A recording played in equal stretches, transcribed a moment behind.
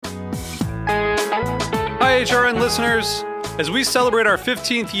HRN listeners. As we celebrate our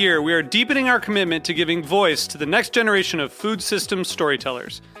 15th year, we are deepening our commitment to giving voice to the next generation of food systems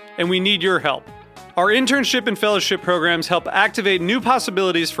storytellers, and we need your help. Our internship and fellowship programs help activate new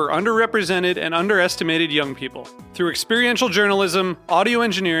possibilities for underrepresented and underestimated young people through experiential journalism, audio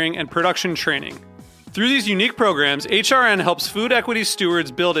engineering, and production training. Through these unique programs, HRN helps food equity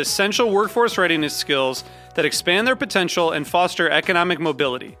stewards build essential workforce readiness skills that expand their potential and foster economic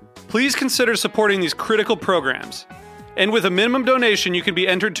mobility. Please consider supporting these critical programs. And with a minimum donation, you can be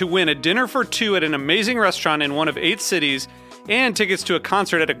entered to win a dinner for two at an amazing restaurant in one of 8 cities and tickets to a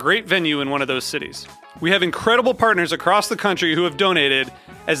concert at a great venue in one of those cities. We have incredible partners across the country who have donated,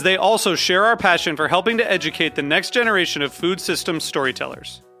 as they also share our passion for helping to educate the next generation of food systems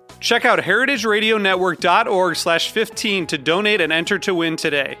storytellers. Check out heritageradionetwork.org/15 to donate and enter to win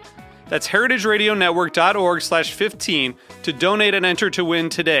today. That's heritageradionetwork.org/15 to donate and enter to win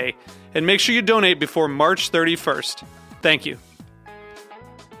today. And make sure you donate before March 31st. Thank you.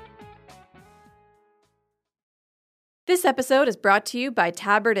 This episode is brought to you by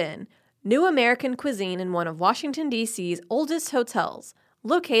Tabard Inn, new American cuisine in one of Washington, D.C.'s oldest hotels,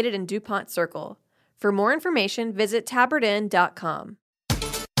 located in DuPont Circle. For more information, visit tabardinn.com.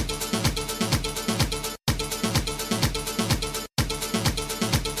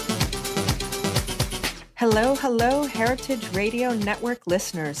 Hello, Heritage Radio Network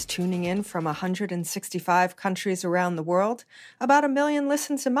listeners tuning in from 165 countries around the world, about 1 million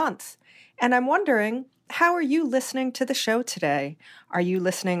listens a month. And I'm wondering, how are you listening to the show today? Are you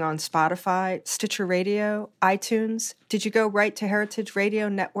listening on Spotify, Stitcher Radio, iTunes? Did you go right to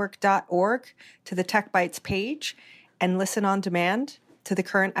heritageradionetwork.org to the Tech Bites page and listen on demand to the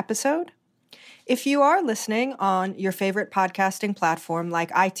current episode? If you are listening on your favorite podcasting platform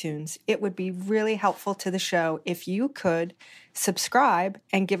like iTunes, it would be really helpful to the show if you could subscribe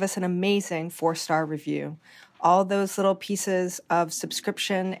and give us an amazing 4-star review. All those little pieces of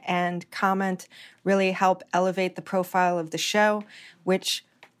subscription and comment really help elevate the profile of the show, which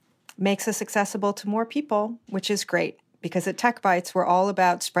makes us accessible to more people, which is great, because at Tech Bites, we're all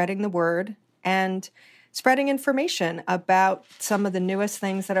about spreading the word and spreading information about some of the newest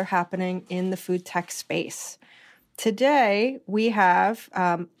things that are happening in the food tech space. Today, we have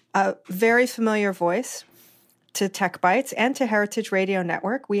a very familiar voice to Tech Bites and to Heritage Radio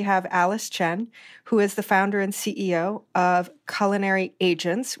Network. We have Alice Chen, who is the founder and CEO of Culinary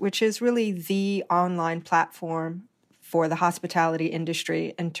Agents, which is really the online platform for the hospitality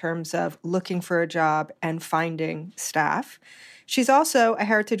industry in terms of looking for a job and finding staff. She's also a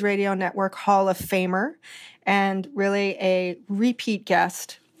Heritage Radio Network Hall of Famer and really a repeat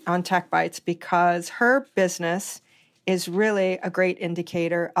guest on Tech Bites because her business is really a great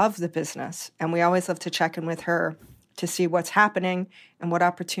indicator of the business. And we always love to check in with her to see what's happening and what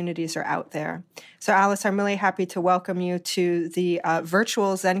opportunities are out there. So Alice, I'm really happy to welcome you to the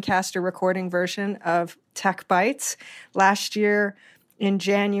virtual Zencastr recording version of Tech Bites. Last year in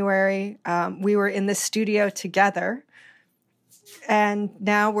January, we were in the studio together. And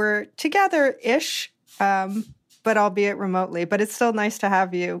now we're together-ish, but albeit remotely. But it's still nice to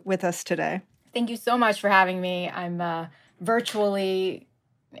have you with us today. Thank you so much for having me. I'm virtually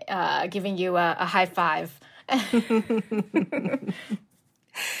giving you a high five.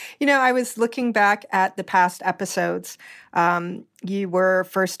 You know, I was looking back at the past episodes. You were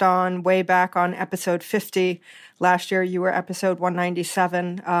first on way back on episode 50. Last year, you were episode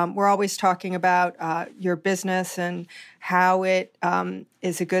 197. We're always talking about your business and how it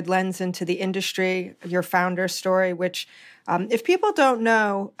is a good lens into the industry, your founder story, which if people don't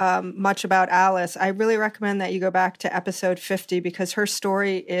know much about Alice, I really recommend that you go back to episode 50 because her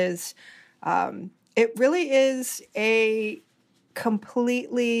story is, it really is a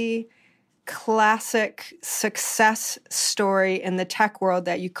completely classic success story in the tech world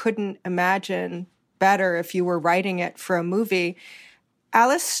that you couldn't imagine better if you were writing it for a movie.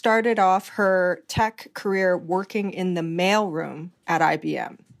 Alice started off her tech career working in the mailroom at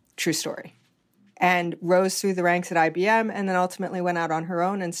IBM, true story, and rose through the ranks at IBM and then ultimately went out on her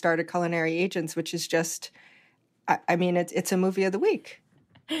own and started Culinary Agents, which is just, I mean, it's a movie of the week.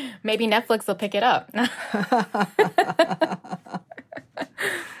 Maybe Netflix will pick it up.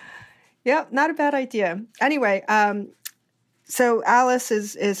 Yeah, not a bad idea. Anyway, so Alice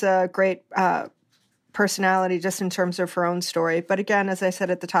is a great personality just in terms of her own story. But again, as I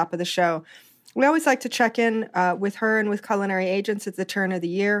said at the top of the show, we always like to check in with her and with Culinary Agents at the turn of the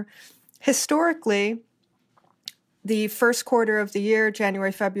year. Historically, the first quarter of the year,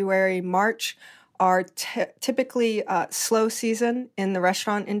 January, February, March, are typically slow season in the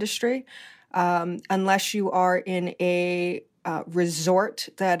restaurant industry, unless you are in a resort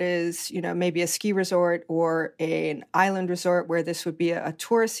that is, maybe a ski resort or an island resort where this would be a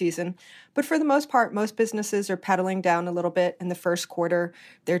tourist season. But for the most part, most businesses are pedaling down a little bit in the first quarter.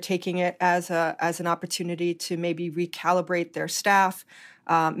 They're taking it as an opportunity to maybe recalibrate their staff,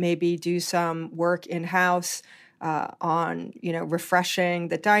 maybe do some work in-house on, refreshing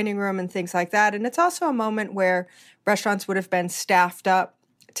the dining room and things like that. And it's also a moment where restaurants would have been staffed up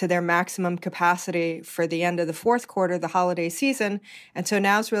to their maximum capacity for the end of the fourth quarter, the holiday season. And so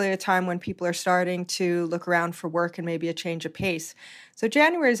now's really a time when people are starting to look around for work and maybe a change of pace. So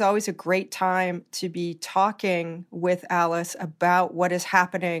January is always a great time to be talking with Alice about what is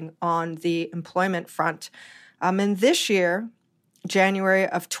happening on the employment front. And this year, January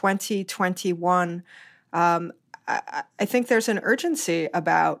of 2021, I think there's an urgency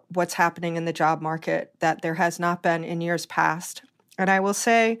about what's happening in the job market that there has not been in years past. And I will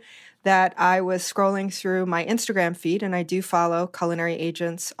say that I was scrolling through my Instagram feed, and I do follow Culinary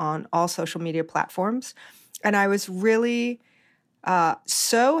Agents on all social media platforms. And I was really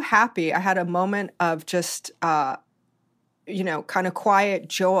so happy. I had a moment of just, kind of quiet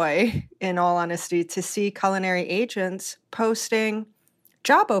joy, in all honesty, to see Culinary Agents posting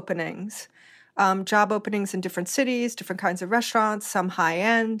job openings in different cities, different kinds of restaurants, some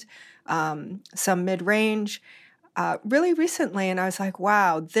high-end, some mid-range. Really recently, and I was like,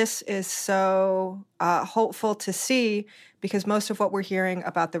 wow, this is so hopeful to see, because most of what we're hearing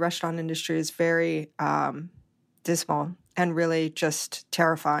about the restaurant industry is very dismal and really just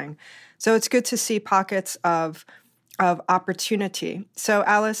terrifying. So it's good to see pockets of opportunity. So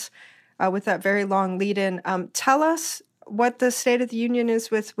Alice, with that very long lead-in, tell us what the State of the Union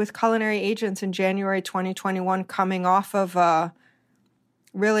is with Culinary Agents in January 2021, coming off of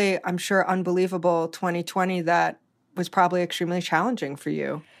really, I'm sure, unbelievable 2020 that was probably extremely challenging for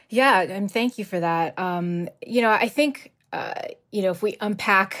you. Yeah, and thank you for that. I think, if we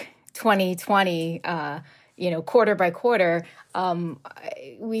unpack 2020, quarter by quarter,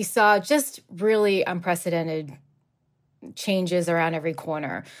 we saw just really unprecedented changes around every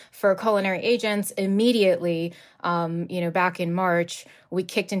corner. For Culinary Agents, immediately, back in March, we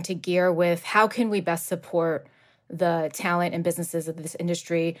kicked into gear with how can we best support the talent and businesses of this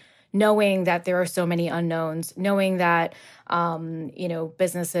industry, knowing that there are so many unknowns, knowing that,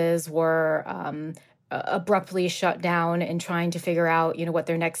 businesses were abruptly shut down and trying to figure out, what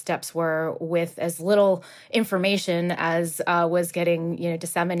their next steps were with as little information as was getting,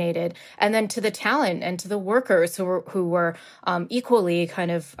 disseminated. And then to the talent and to the workers who were equally kind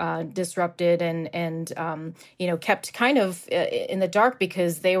of disrupted and kept kind of in the dark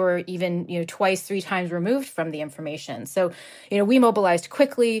because they were even, twice, 3 times removed from the information. So, we mobilized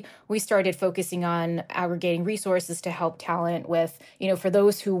quickly. We started focusing on aggregating resources to help talent with, for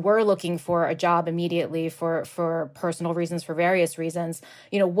those who were looking for a job immediately for personal reasons, for various reasons,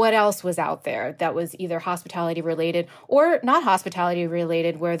 what else was out there that was either hospitality related or not hospitality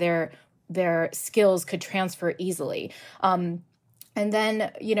related, where their skills could transfer easily. And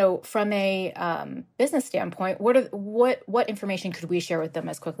then, from a business standpoint, what information could we share with them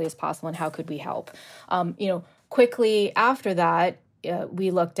as quickly as possible, and how could we help? Quickly after that,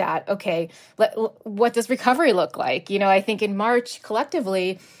 we looked at, okay, what does recovery look like? I think in March,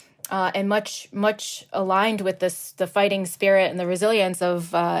 collectively, and much aligned with the fighting spirit and the resilience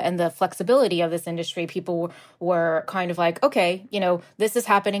of and the flexibility of this industry, people were kind of like, okay, this is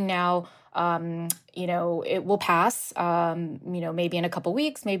happening now. It will pass. Maybe in a couple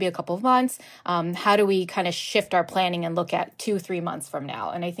weeks, maybe a couple of months. How do we kind of shift our planning and look at 2-3 months from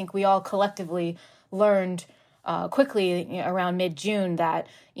now? And I think we all collectively learned quickly around mid-June that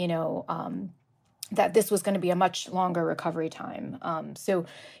that this was going to be a much longer recovery time. So,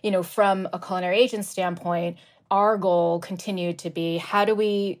 from a Culinary Agent standpoint, our goal continued to be, how do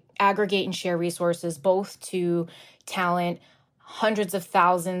we aggregate and share resources both to talent, hundreds of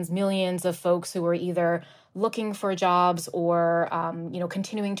thousands, millions of folks who are either looking for jobs or,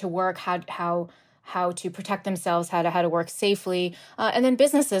 continuing to work, how to protect themselves, how to work safely, and then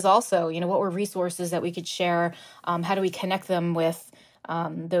businesses also, what were resources that we could share, how do we connect them with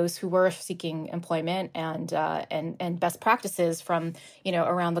those who were seeking employment and best practices from,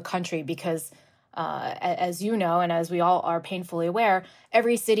 around the country, because as you know, and as we all are painfully aware,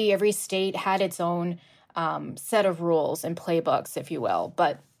 every city, every state had its own set of rules and playbooks, if you will.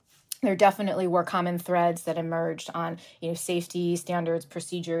 But there definitely were common threads that emerged on, safety standards,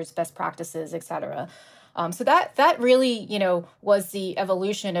 procedures, best practices, et cetera. So that really, was the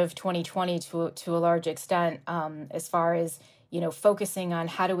evolution of 2020 to a large extent, as far as, focusing on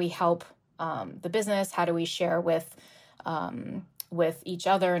how do we help the business, how do we share with each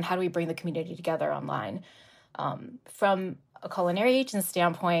other, and how do we bring the community together online. From a culinary agent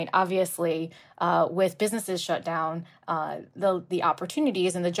standpoint, obviously, with businesses shut down, the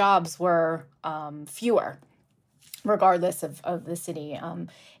opportunities and the jobs were fewer, regardless of the city.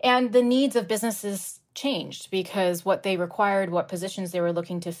 And the needs of businesses changed because what they required, what positions they were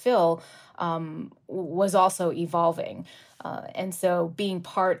looking to fill, was also evolving. And so being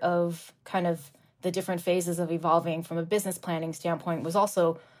part of kind of the different phases of evolving from a business planning standpoint was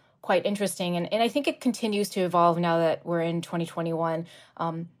also quite interesting. And I think it continues to evolve now that we're in 2021.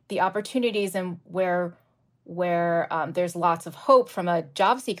 The opportunities and where there's lots of hope from a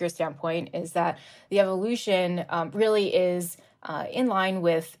job seeker standpoint is that the evolution really is in line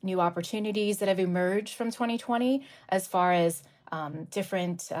with new opportunities that have emerged from 2020 as far as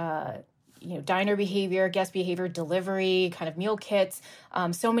different diner behavior, guest behavior, delivery, kind of meal kits.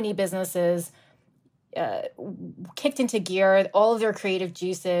 So many businesses kicked into gear all of their creative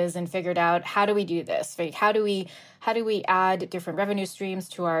juices and figured out, how do we do this? Right? How do we add different revenue streams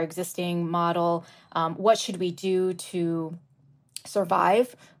to our existing model? What should we do to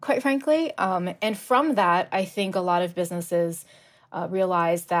survive, quite frankly? And from that, I think a lot of businesses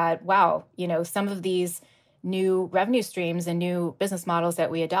realize that, wow, some of these new revenue streams and new business models that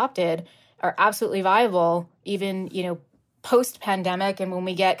we adopted are absolutely viable, even, post-pandemic, and when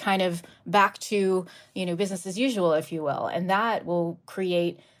we get kind of back to, business as usual, if you will, and that will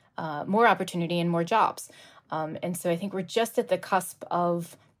create more opportunity and more jobs. And so I think we're just at the cusp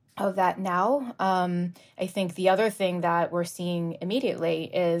of that now. I think the other thing that we're seeing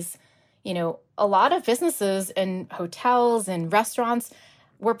immediately is, a lot of businesses and hotels and restaurants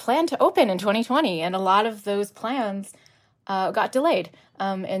were planned to open in 2020, and a lot of those plans got delayed.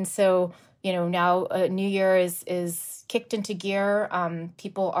 And so, now New Year is kicked into gear.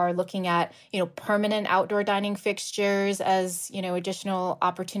 People are looking at, permanent outdoor dining fixtures as, additional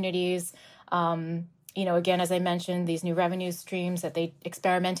opportunities. Again, as I mentioned, these new revenue streams that they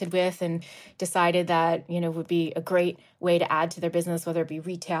experimented with and decided that, would be a great way to add to their business, whether it be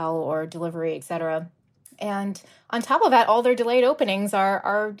retail or delivery, et cetera. And on top of that, all their delayed openings are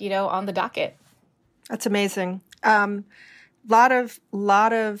on the docket. That's amazing. Lot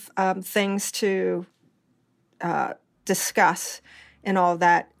of things to discuss and all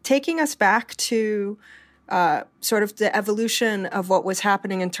that. Taking us back to sort of the evolution of what was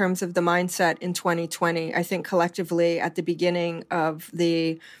happening in terms of the mindset in 2020. I think collectively at the beginning of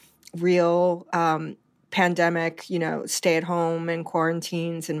the real pandemic, stay at home and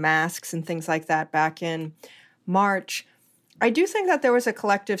quarantines and masks and things like that back in March, I do think that there was a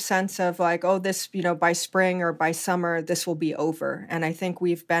collective sense of like, oh, this, by spring or by summer, this will be over. And I think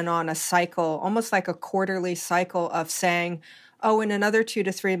we've been on a cycle, almost like a quarterly cycle of saying, oh, in another 2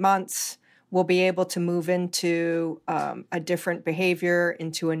 to 3 months, we'll be able to move into a different behavior,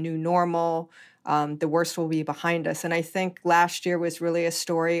 into a new normal. The worst will be behind us. And I think last year was really a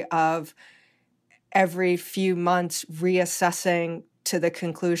story of every few months reassessing to the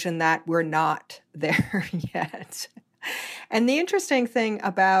conclusion that we're not there yet. And the interesting thing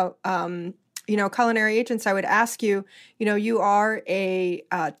about, Culinary Agents, I would ask you, you are a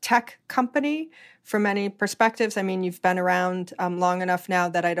tech company from many perspectives. I mean, you've been around long enough now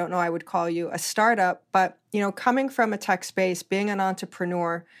that I don't know I would call you a startup, but, coming from a tech space, being an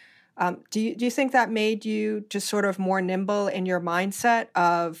entrepreneur, do you think that made you just sort of more nimble in your mindset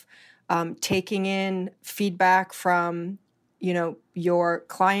of taking in feedback from, your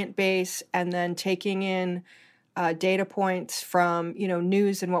client base and then taking in data points from,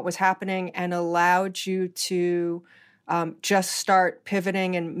 news and what was happening and allowed you to just start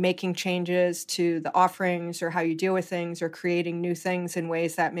pivoting and making changes to the offerings or how you deal with things or creating new things in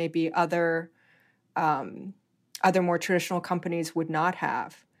ways that maybe other more traditional companies would not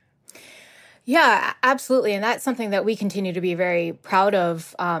have? Yeah, absolutely. And that's something that we continue to be very proud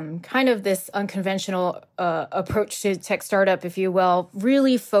of, kind of this unconventional approach to tech startup, if you will,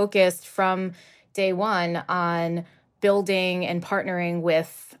 really focused from day one on building and partnering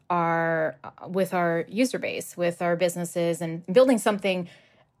with our user base, with our businesses, and building something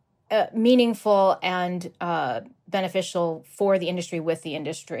meaningful and beneficial for the industry with the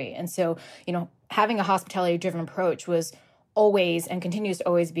industry. And so, having a hospitality-driven approach was always and continues to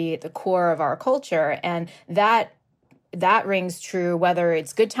always be at the core of our culture. And that rings true whether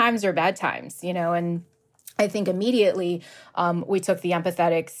it's good times or bad times, and I think immediately we took the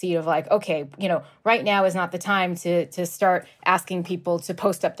empathetic seat of like, okay, right now is not the time to start asking people to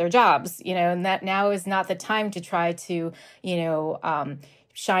post up their jobs, and that now is not the time to try to,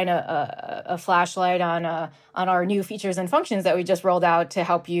 shine a flashlight on our new features and functions that we just rolled out to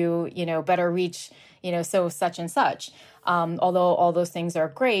help you, better reach, so such and such. Although all those things are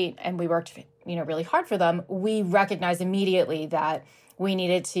great, and we worked really hard for them, we recognized immediately that we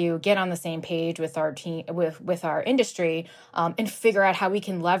needed to get on the same page with our team, with our industry, and figure out how we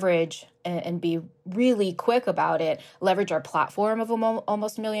can leverage and be really quick about it, leverage our platform of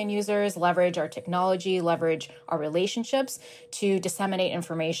almost 1 million users, leverage our technology, leverage our relationships to disseminate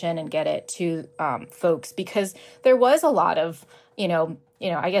information and get it to folks. Because there was a lot of,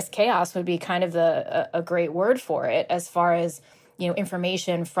 I guess chaos would be kind of a great word for it, as far as,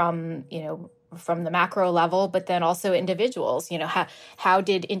 information from the macro level, but then also individuals. How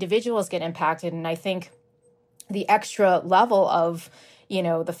did individuals get impacted? And I think the extra level of,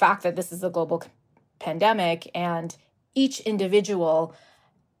 the fact that this is a global pandemic and each individual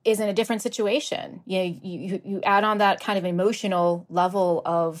is in a different situation. You add on that kind of emotional level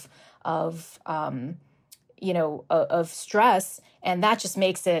of stress, and that just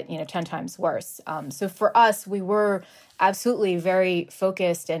makes it, 10 times worse. So for us, we were absolutely very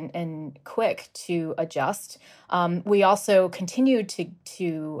focused and quick to adjust. We also continued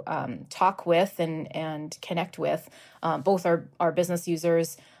to talk with and connect with both our business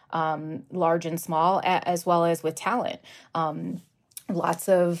users, large and small, as well as with talent. Lots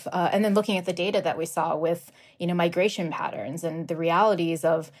of, and then looking at the data that we saw with, migration patterns and the realities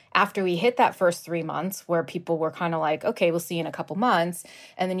of after we hit that first 3 months where people were kind of like, okay, we'll see you in a couple months.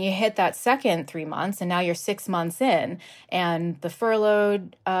 And then you hit that second 3 months and now you're 6 months in, and the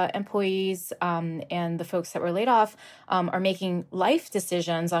furloughed employees and the folks that were laid off are making life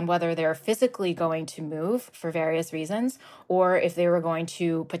decisions on whether they're physically going to move for various reasons, or if they were going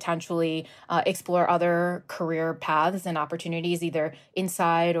to potentially explore other career paths and opportunities, either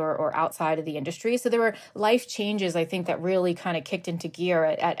inside or outside of the industry. So there were life changes, I think, that really kind of kicked into gear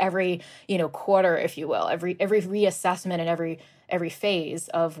at every, quarter, if you will, every reassessment and every phase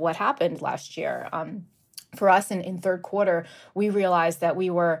of what happened last year. For us in third quarter, we realized that we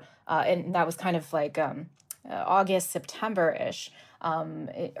were, and that was kind of like August, September-ish,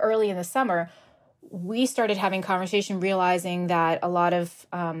 early in the summer, we started having conversation, realizing that a lot of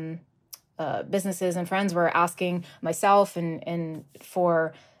businesses and friends were asking myself and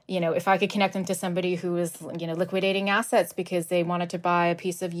for, if I could connect them to somebody who was, liquidating assets because they wanted to buy a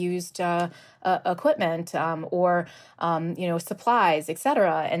piece of used equipment or, supplies, et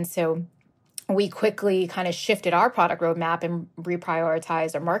cetera. And so we quickly kind of shifted our product roadmap and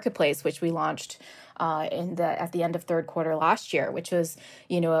reprioritized our marketplace, which we launched at the end of third quarter last year, which was,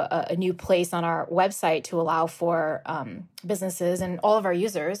 a new place on our website to allow for businesses and all of our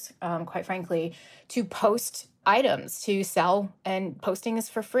users, quite frankly, to post items to sell, and posting is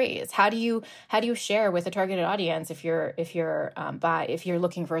for free. It's how do you share with a targeted audience if you're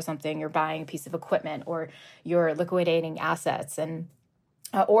looking for something, you're buying a piece of equipment, or you're liquidating assets, and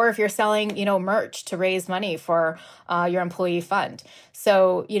or if you're selling, merch to raise money for your employee fund.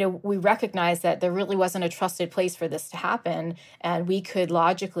 So, we recognize that there really wasn't a trusted place for this to happen, and we could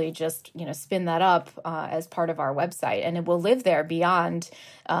logically just, spin that up as part of our website, and it will live there beyond,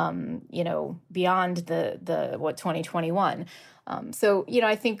 beyond the 2021. So,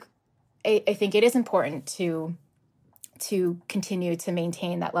 I think it is important to continue to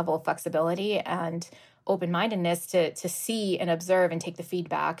maintain that level of flexibility and open-mindedness to see and observe and take the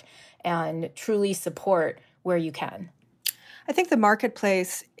feedback and truly support where you can. I think the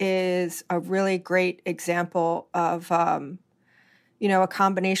marketplace is a really great example of, a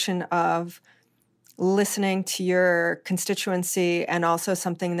combination of listening to your constituency and also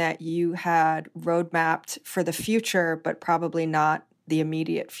something that you had roadmapped for the future, but probably not the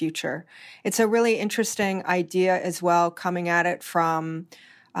immediate future. It's a really interesting idea as well, coming at it from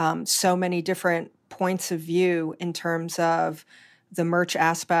so many different points of view in terms of the merch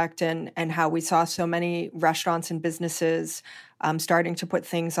aspect and how we saw so many restaurants and businesses starting to put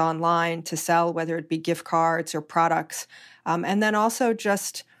things online to sell, whether it be gift cards or products. And then also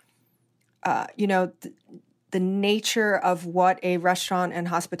just, the nature of what a restaurant and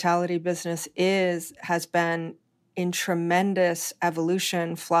hospitality business has been in tremendous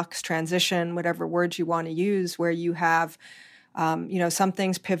evolution, flux, transition, whatever words you want to use, where you have some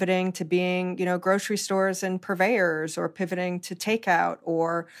things pivoting to being, grocery stores and purveyors, or pivoting to takeout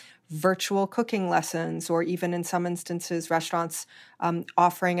or virtual cooking lessons, or even in some instances, restaurants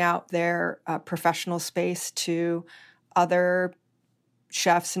offering out their professional space to other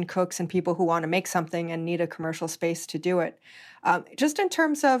chefs and cooks and people who want to make something and need a commercial space to do it. Just in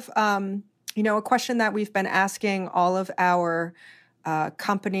terms of, a question that we've been asking all of our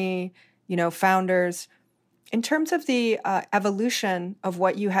company, founders, in terms of the evolution of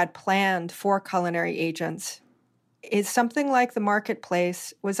what you had planned for Culinary Agents, is something like the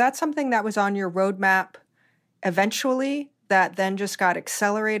marketplace, was that something that was on your roadmap eventually that then just got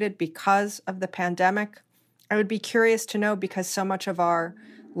accelerated because of the pandemic? I would be curious to know, because so much of our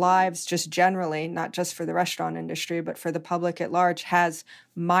lives just generally, not just for the restaurant industry, but for the public at large, has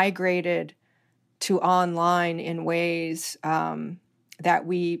migrated to online in ways that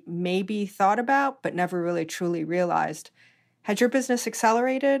we maybe thought about, but never really truly realized. Has your business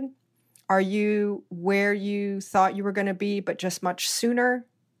accelerated? Are you where you thought you were going to be, but just much sooner?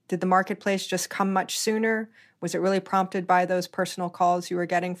 Did the marketplace just come much sooner? Was it really prompted by those personal calls you were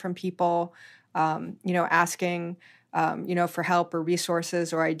getting from people, asking, for help or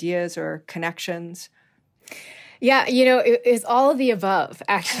resources or ideas or connections? Yeah, it is all of the above,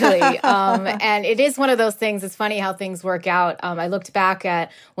 actually. And it is one of those things. It's funny how things work out. I looked back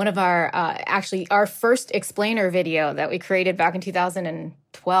at one of our first explainer video that we created back in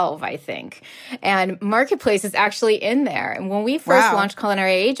 2012, I think. And Marketplace is actually in there. And when we first launched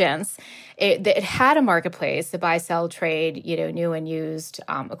Culinary Agents, it had a marketplace to buy, sell, trade, new and used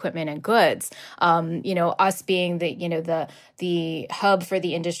equipment and goods. Us being the hub for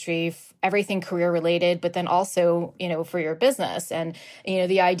the industry, everything career related, but then also, for your business. And,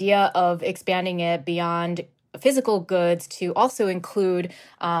 the idea of expanding it beyond physical goods to also include,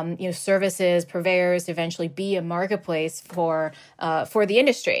 services, purveyors, to eventually be a marketplace for the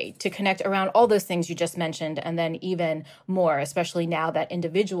industry, to connect around all those things you just mentioned, and then even more, especially now that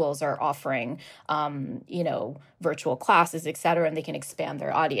individuals are offering, virtual classes, et cetera, and they can expand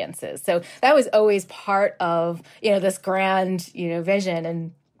their audiences. So that was always part of, this grand, vision.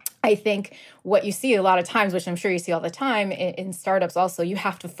 And I think what you see a lot of times, which I'm sure you see all the time in startups also, you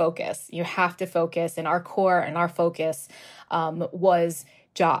have to focus. You have to focus. And our core and our focus was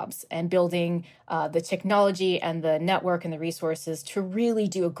jobs and building the technology and the network and the resources to really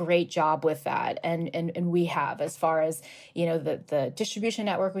do a great job with that. And we have, as far as, the distribution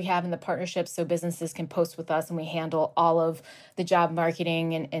network we have and the partnerships, so businesses can post with us and we handle all of the job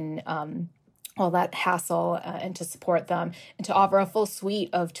marketing and all that hassle and to support them and to offer a full suite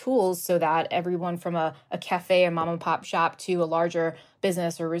of tools so that everyone from a cafe or mom and pop shop to a larger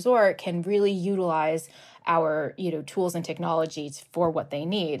business or resort can really utilize our tools and technologies for what they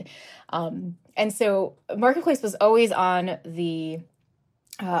need. And so Marketplace was always on the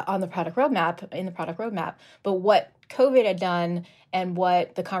product roadmap. But what COVID had done and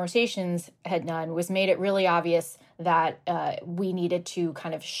what the conversations had done was made it really obvious that we needed to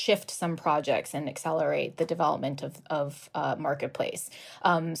kind of shift some projects and accelerate the development of Marketplace.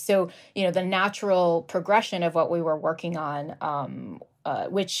 So, the natural progression of what we were working on,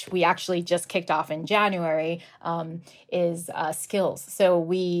 which we actually just kicked off in January, is skills. So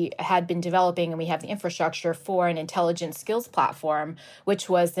we had been developing and we have the infrastructure for an intelligent skills platform, which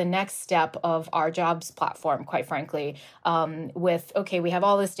was the next step of our jobs platform, quite frankly, we have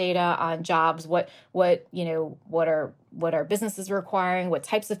all this data on jobs, what are businesses requiring, what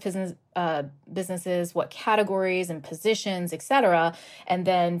types of businesses, what categories and positions, et cetera. And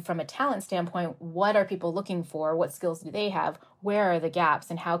then from a talent standpoint, what are people looking for? What skills do they have? Where are the gaps?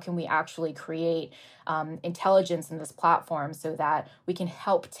 And how can we actually create intelligence in this platform so that we can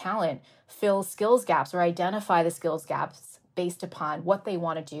help talent fill skills gaps or identify the skills gaps based upon what they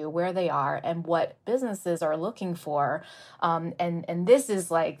want to do, where they are, and what businesses are looking for. And this is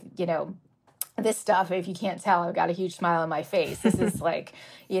like, this stuff, if you can't tell, I've got a huge smile on my face. This is like,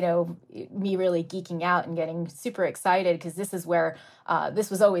 me really geeking out and getting super excited because this is where this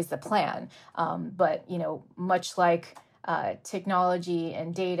was always the plan. But, much like technology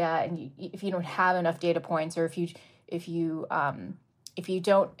and data, and if you don't have enough data points, or if you're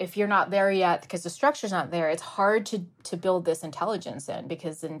not there yet because the structure's not there, it's hard to build this intelligence in,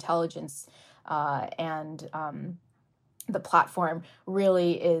 because the intelligence and the platform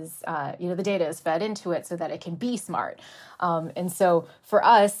really is, the data is fed into it so that it can be smart. And so for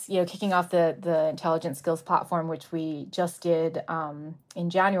us, kicking off the intelligent skills platform, which we just did in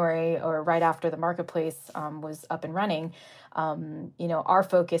January, or right after the marketplace was up and running, our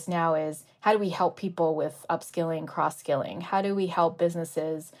focus now is how do we help people with upskilling, cross-skilling? How do we help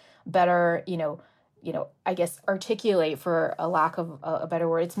businesses better, I guess articulate, for a lack of a better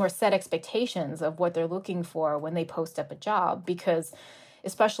word, it's more set expectations of what they're looking for when they post up a job. Because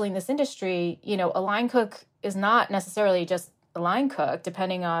especially in this industry, a line cook is not necessarily just a line cook,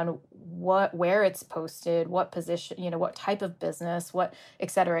 depending on where it's posted, what position, what type of business, what, et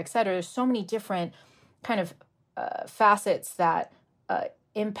cetera, et cetera. There's so many different kind of facets that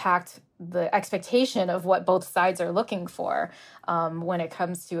impact the expectation of what both sides are looking for when it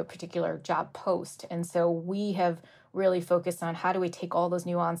comes to a particular job post. And so we have really focused on how do we take all those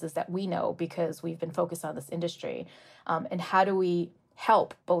nuances that we know because we've been focused on this industry, and how do we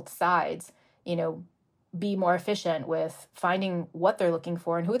help both sides, be more efficient with finding what they're looking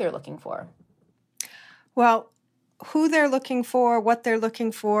for and who they're looking for? Well, who they're looking for, what they're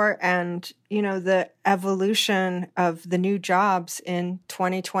looking for, and, the evolution of the new jobs in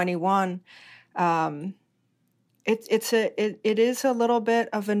 2021. It is a little bit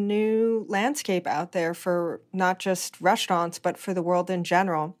of a new landscape out there for not just restaurants, but for the world in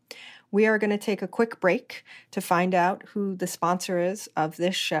general. We are going to take a quick break to find out who the sponsor is of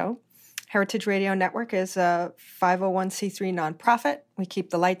this show. Heritage Radio Network is a 501c3 nonprofit. We keep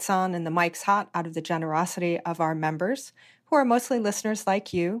the lights on and the mics hot out of the generosity of our members, who are mostly listeners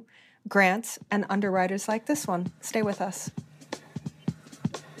like you, grants, and underwriters like this one. Stay with us.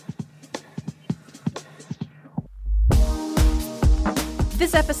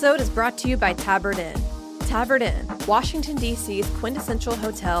 This episode is brought to you by Tabard Inn. Tabard Inn, Washington, D.C.'s quintessential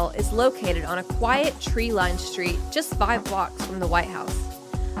hotel, is located on a quiet, tree-lined street just 5 blocks from the White House.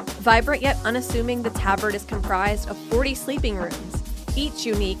 Vibrant yet unassuming, the Tabard is comprised of 40 sleeping rooms, each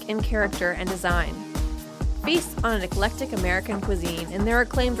unique in character and design. Feast on an eclectic American cuisine in their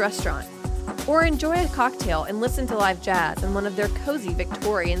acclaimed restaurant, or enjoy a cocktail and listen to live jazz in one of their cozy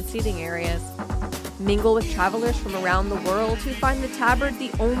Victorian seating areas. Mingle with travelers from around the world who find the Tabard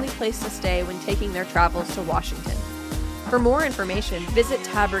the only place to stay when taking their travels to Washington. For more information, visit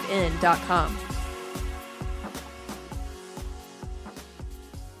tabardinn.com.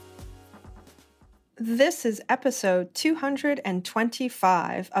 This is episode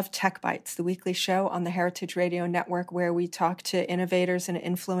 225 of Tech Bites, the weekly show on the Heritage Radio Network where we talk to innovators and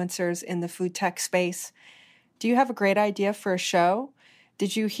influencers in the food tech space. Do you have a great idea for a show?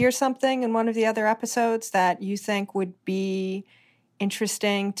 Did you hear something in one of the other episodes that you think would be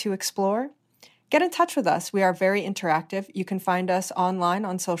interesting to explore? Get in touch with us. We are very interactive. You can find us online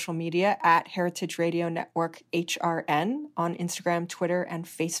on social media at Heritage Radio Network HRN on Instagram, Twitter, and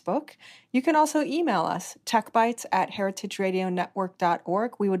Facebook. You can also email us,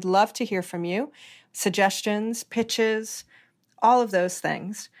 techbites@heritageradionetwork.org. We would love to hear from you. Suggestions, pitches, all of those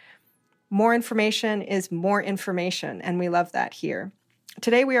things. More information is more information, and we love that here.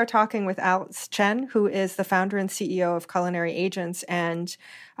 Today we are talking with Alice Chen, who is the founder and CEO of Culinary Agents, and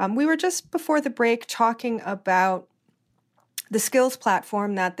we were just before the break talking about the skills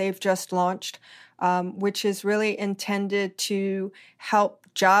platform that they've just launched, which is really intended to help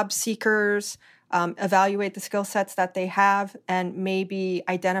job seekers evaluate the skill sets that they have and maybe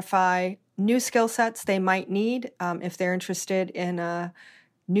identify new skill sets they might need if they're interested in a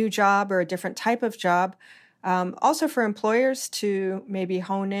new job or a different type of job. Also for employers to maybe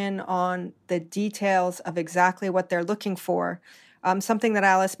hone in on the details of exactly what they're looking for. Something that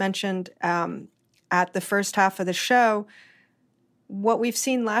Alice mentioned at the first half of the show, what we've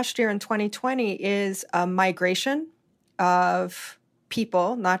seen last year in 2020 is a migration of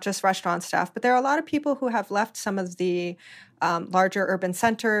people, not just restaurant staff, but there are a lot of people who have left some of the larger urban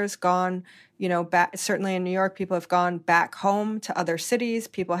centers, gone, back, certainly in New York, people have gone back home to other cities.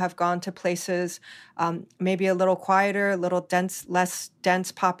 People have gone to places maybe a little quieter, a little less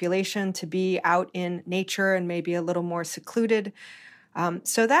dense population to be out in nature and maybe a little more secluded.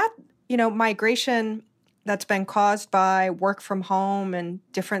 So that, migration that's been caused by work from home and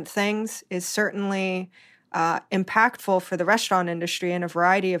different things is certainly impactful for the restaurant industry in a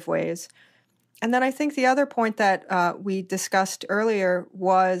variety of ways. And then I think the other point that we discussed earlier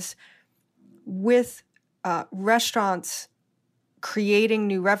was with restaurants creating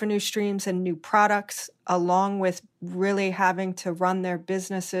new revenue streams and new products, along with really having to run their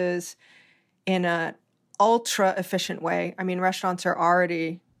businesses in an ultra efficient way. I mean, restaurants are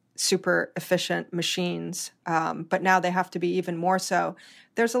already super efficient machines, but now they have to be even more so.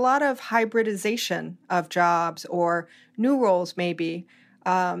 There's a lot of hybridization of jobs or new roles maybe,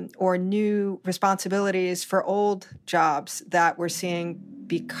 or new responsibilities for old jobs that we're seeing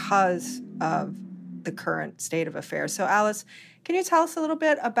because of the current state of affairs. So Alice, can you tell us a little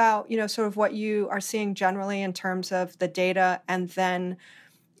bit about, sort of what you are seeing generally in terms of the data, and then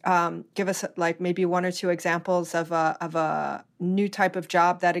give us like maybe one or two examples of a new type of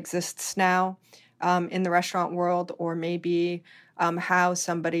job that exists now in the restaurant world, or maybe how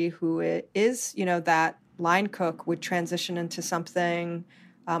somebody who is, that line cook would transition into something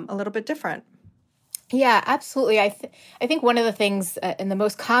a little bit different. Yeah, absolutely. I think one of the things and the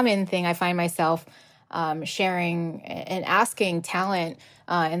most common thing I find myself sharing and asking talent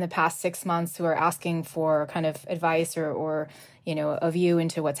in the past 6 months who are asking for kind of advice or a view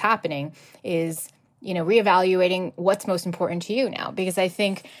into what's happening is, reevaluating what's most important to you now. Because I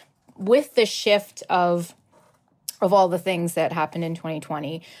think with the shift of all the things that happened in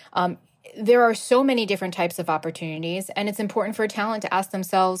 2020, there are so many different types of opportunities, and it's important for talent to ask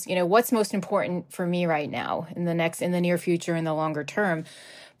themselves, what's most important for me right now in the near future, in the longer term,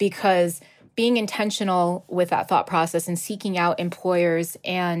 because being intentional with that thought process and seeking out employers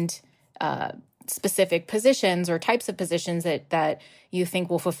and specific positions or types of positions that you think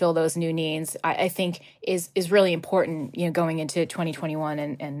will fulfill those new needs, I think is really important, going into 2021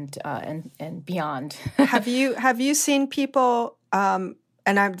 and beyond. Have you seen people?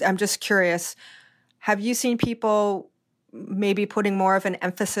 And I'm just curious, have you seen people maybe putting more of an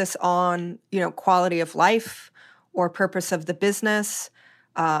emphasis on, quality of life or purpose of the business,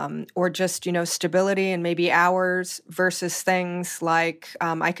 or just, stability and maybe hours versus things like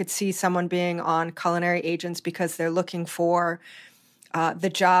I could see someone being on Culinary Agents because they're looking for the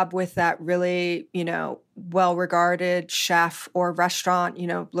job with that really, well-regarded chef or restaurant,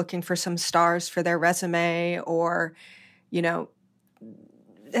 looking for some stars for their resume, or,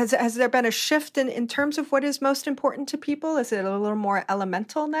 Has there been a shift in terms of what is most important to people? Is it a little more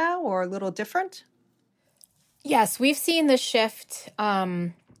elemental now or a little different? Yes, we've seen the shift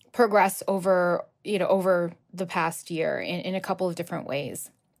progress over the past year in a couple of different ways.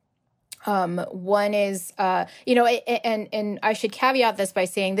 One is, and I should caveat this by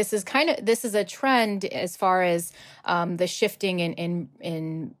saying this is a trend as far as the shifting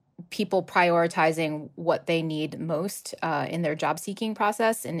in people prioritizing what they need most in their job seeking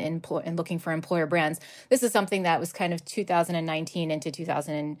process and looking for employer brands. This is something that was kind of 2019 into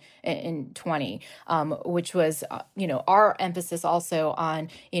 2020, which was, our emphasis also on,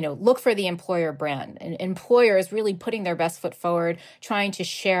 look for the employer brand, and employers really putting their best foot forward, trying to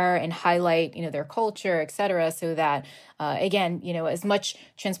share and highlight, their culture, et cetera, so that again, as much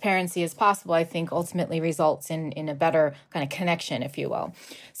transparency as possible, I think ultimately results in a better kind of connection, if you will.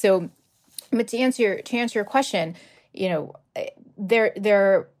 So, but to answer your question,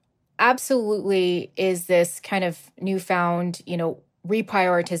 there absolutely is this kind of newfound,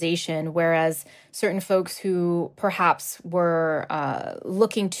 reprioritization, whereas certain folks who perhaps were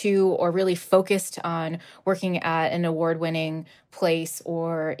looking to or really focused on working at an award-winning place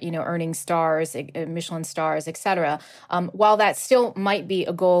or, earning stars, Michelin stars, et cetera, while that still might be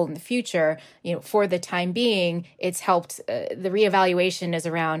a goal in the future, for the time being, it's helped, the reevaluation is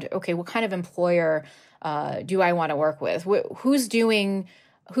around, okay, what kind of employer do I want to work with? Who's doing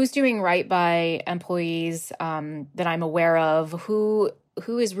right by employees that I'm aware of? Who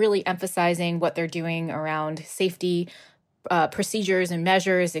is really emphasizing what they're doing around safety procedures and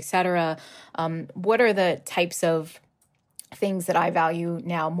measures, et cetera? What are the types of things that I value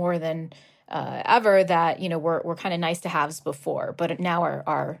now more than ever that were kind of nice to haves before, but now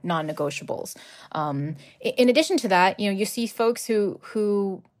are non-negotiables? In addition to that, you see folks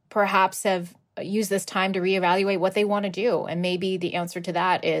who perhaps have use this time to reevaluate what they want to do. And maybe the answer to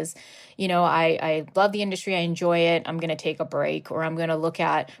that is, I love the industry. I enjoy it. I'm going to take a break, or I'm going to look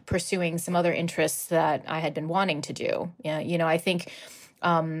at pursuing some other interests that I had been wanting to do. I think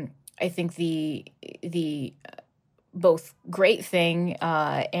the both great thing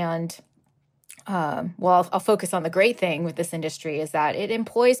and I'll focus on the great thing with this industry is that it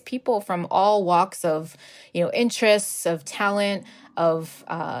employs people from all walks of, interests, of talent, of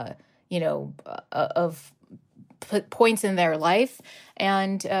points in their life.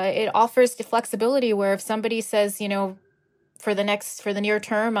 And it offers the flexibility where if somebody says, for the near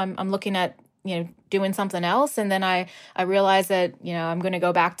term, I'm looking at, doing something else. And then I realize that, I'm going to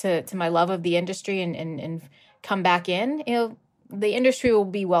go back to my love of the industry and come back in, the industry will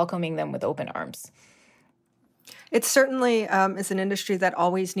be welcoming them with open arms. It certainly is an industry that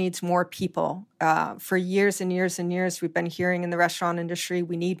always needs more people. For years and years and years, we've been hearing in the restaurant industry,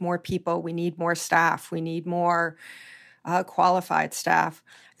 we need more people, we need more staff, we need more qualified staff.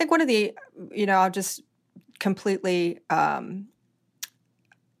 I think one of the, I'll just completely,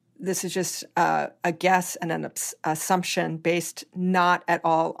 this is just a guess and an assumption based not at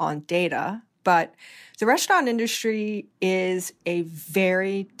all on data, but the restaurant industry is a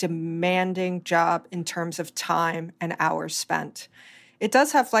very demanding job in terms of time and hours spent. It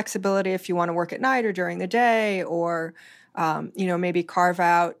does have flexibility if you want to work at night or during the day, or, maybe carve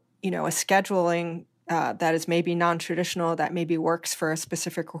out, a scheduling that is maybe non-traditional, that maybe works for a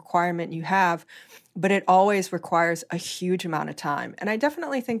specific requirement you have, but it always requires a huge amount of time. And I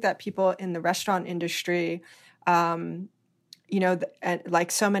definitely think that people in the restaurant industry, like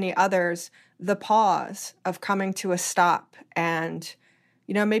so many others, the pause of coming to a stop and,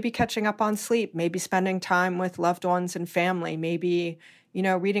 maybe catching up on sleep, maybe spending time with loved ones and family, maybe,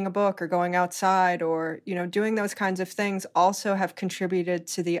 reading a book or going outside or, doing those kinds of things also have contributed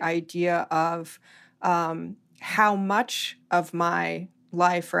to the idea of how much of my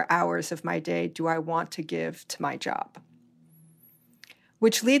life or hours of my day do I want to give to my job?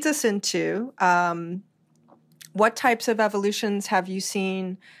 Which leads us into what types of evolutions have you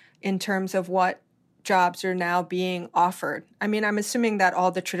seen in terms of what jobs are now being offered? I mean, I'm assuming that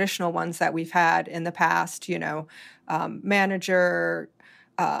all the traditional ones that we've had in the past, manager,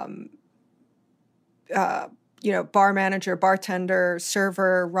 bar manager, bartender,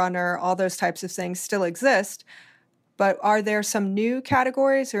 server, runner, all those types of things still exist. But are there some new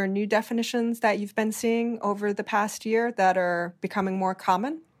categories or new definitions that you've been seeing over the past year that are becoming more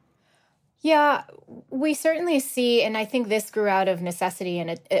common? Yeah, we certainly see, and I think this grew out of necessity.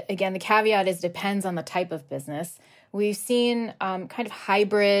 And again, the caveat is depends on the type of business. We've seen kind of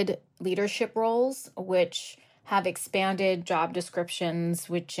hybrid leadership roles, which have expanded job descriptions,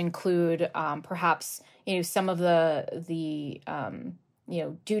 which include perhaps some of the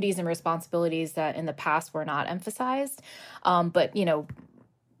duties and responsibilities that in the past were not emphasized, but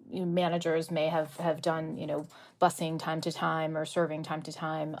managers may have done busing time to time or serving time to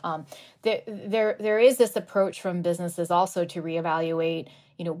time. There is this approach from businesses also to reevaluate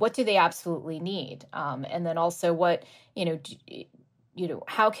what do they absolutely need, and then also what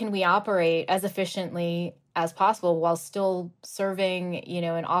how can we operate as efficiently as possible while still serving,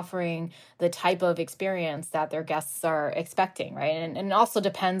 and offering the type of experience that their guests are expecting, right? And it also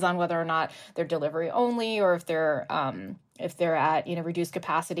depends on whether or not they're delivery only, or if they're at reduced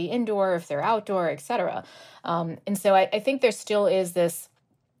capacity indoor, if they're outdoor, et cetera. And so I think there still is this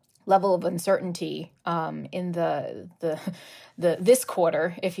level of uncertainty in this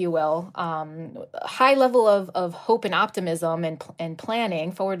quarter, if you will, high level of hope and optimism and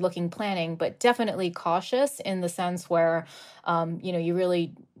planning, forward-looking planning, but definitely cautious in the sense where, you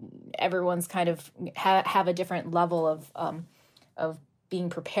really, everyone's kind of have a different level of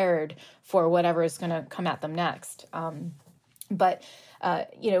being prepared for whatever is going to come at them next. But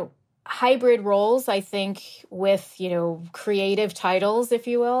hybrid roles, I think, with, creative titles, if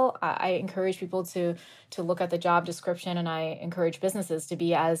you will, I encourage people to look at the job description, and I encourage businesses to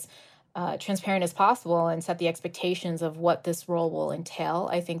be as transparent as possible and set the expectations of what this role will entail.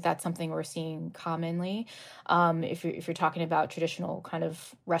 I think that's something we're seeing commonly if you're talking about traditional kind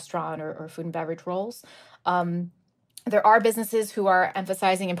of restaurant or food and beverage roles. There are businesses who are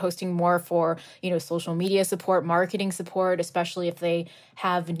emphasizing and posting more for, social media support, marketing support, especially if they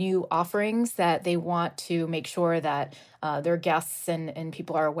have new offerings that they want to make sure that their guests and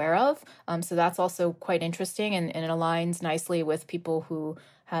people are aware of. So that's also quite interesting, and it aligns nicely with people who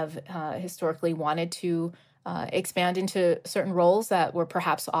have historically wanted to expand into certain roles that were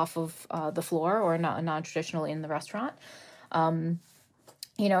perhaps off of the floor or not non-traditional in the restaurant. I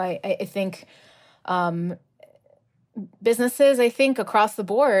think businesses, I think, across the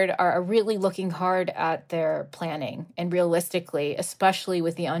board are really looking hard at their planning, and realistically, especially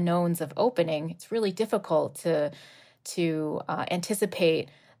with the unknowns of opening, it's really difficult to anticipate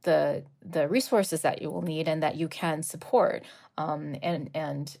the resources that you will need and that you can support.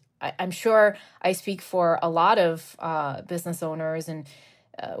 And I'm sure I speak for a lot of business owners and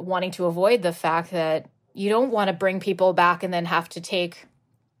wanting to avoid the fact that you don't want to bring people back and then have to take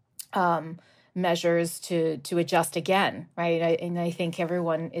measures to adjust again, right? I think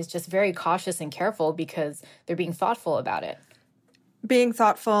everyone is just very cautious and careful because they're being thoughtful about it. Being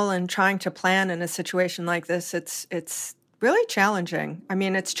thoughtful and trying to plan in a situation like this, it's really challenging. I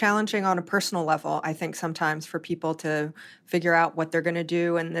mean, it's challenging on a personal level, I think, sometimes for people to figure out what they're going to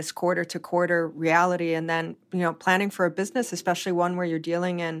do in this quarter-to-quarter reality. And then, planning for a business, especially one where you're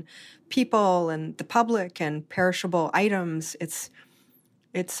dealing in people and the public and perishable items, it's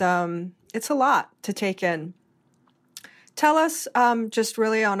a lot to take in. Tell us, just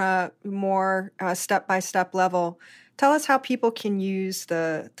really on a more step-by-step level, tell us how people can use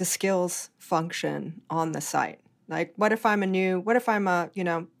the skills function on the site. Like, what if I'm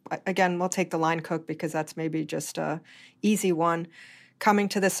again, we'll take the line cook because that's maybe just a easy one, coming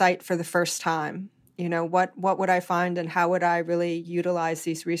to the site for the first time. What would I find, and how would I really utilize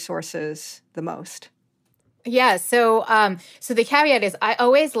these resources the most? Yeah. So the caveat is I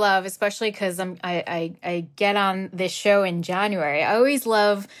always love, especially because I get on this show in January, I always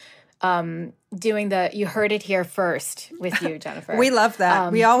love doing you heard it here first with you, Jennifer. We love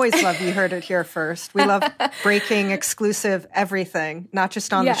that. We always love you heard it here first. We love breaking exclusive everything, not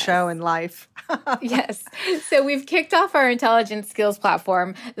just on the show, in life. Yes. So we've kicked off our intelligence skills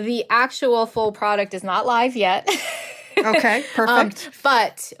platform. The actual full product is not live yet. Okay, perfect.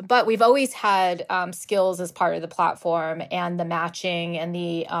 But we've always had skills as part of the platform and the matching and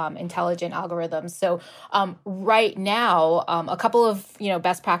the intelligent algorithms. So right now, a couple of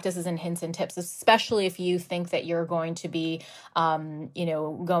best practices and hints and tips, especially if you think that you're going to be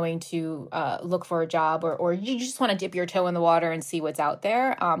going to look for a job or you just want to dip your toe in the water and see what's out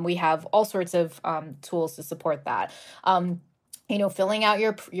there. We have all sorts of tools to support that. Filling out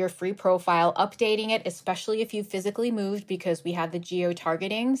your free profile, updating it, especially if you physically moved, because we have the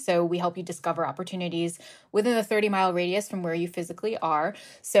geo-targeting. So we help you discover opportunities within a 30-mile radius from where you physically are.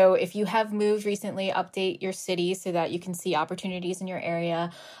 So if you have moved recently, update your city so that you can see opportunities in your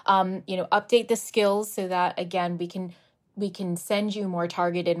area. Update the skills so that, again, we can send you more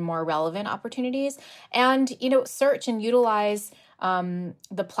targeted, more relevant opportunities. And, search and utilize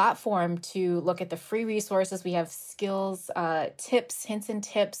the platform to look at the free resources. We have skills, tips, hints and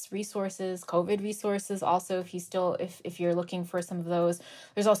tips, resources, COVID resources. Also, if you're looking for some of those,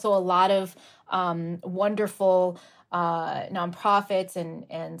 there's also a lot of wonderful nonprofits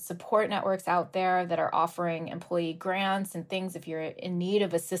and support networks out there that are offering employee grants and things if you're in need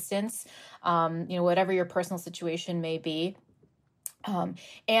of assistance, whatever your personal situation may be. You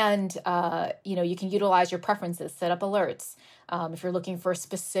can utilize your preferences, set up alerts. If you're looking for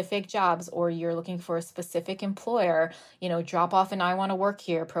specific jobs or you're looking for a specific employer, drop off an I want to work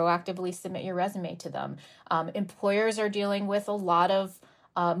here, proactively submit your resume to them. Employers are dealing with a lot of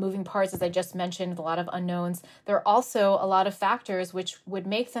moving parts, as I just mentioned, a lot of unknowns. There are also a lot of factors which would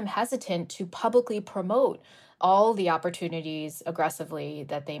make them hesitant to publicly promote all the opportunities aggressively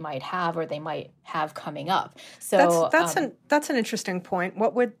that they might have or they might have coming up. So that's an interesting point.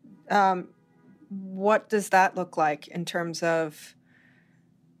 What does that look like in terms of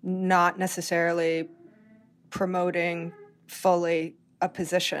not necessarily promoting fully a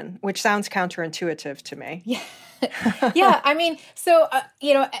position, which sounds counterintuitive to me? Yeah. Yeah. I mean, so,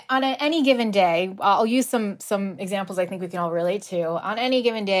 on any given day, I'll use some examples I think we can all relate to. On any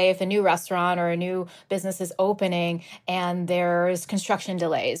given day, if a new restaurant or a new business is opening and there's construction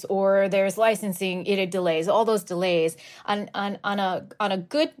delays or there's licensing delays, all those delays on a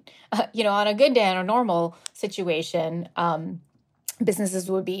good day, on a normal situation, businesses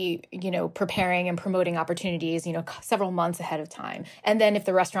would be, preparing and promoting opportunities, several months ahead of time. And then if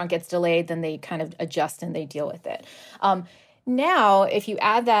the restaurant gets delayed, then they kind of adjust and they deal with it. Now, if you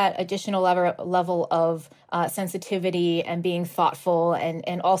add that additional level of sensitivity and being thoughtful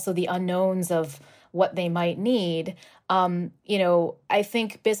and also the unknowns of what they might need, I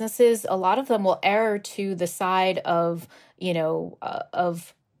think businesses, a lot of them will err to the side of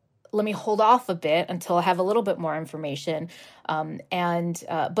let me hold off a bit until I have a little bit more information. But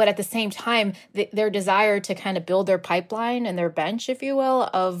at the same time, their desire to kind of build their pipeline and their bench, if you will,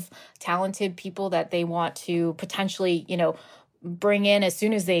 of talented people that they want to potentially, bring in as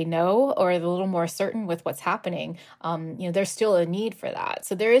soon as they know or a little more certain with what's happening, there's still a need for that.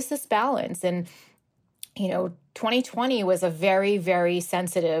 So there is this balance. And 2020 was a very, very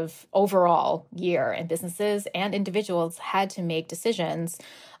sensitive overall year, and businesses and individuals had to make decisions,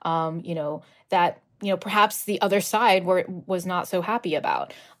 that, perhaps the other side was not so happy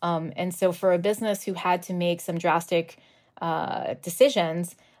about. And so for a business who had to make some drastic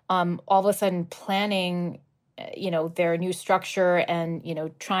decisions, all of a sudden planning, their new structure and,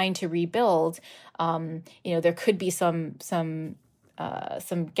 trying to rebuild, there could be some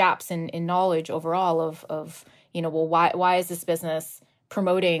gaps in knowledge overall of why is this business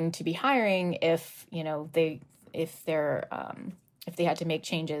promoting to be hiring if they had to make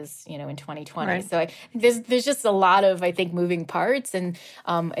changes in 2020. Right. So there's just a lot of, I think, moving parts, and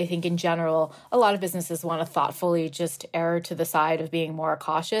I think in general a lot of businesses want to thoughtfully just err to the side of being more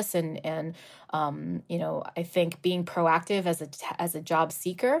cautious and I think being proactive as a job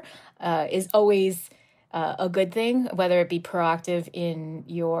seeker is always a good thing, whether it be proactive in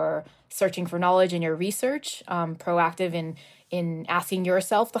your searching for knowledge and your research, proactive in asking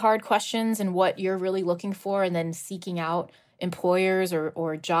yourself the hard questions and what you're really looking for, and then seeking out employers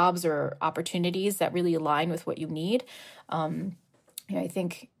or jobs or opportunities that really align with what you need. I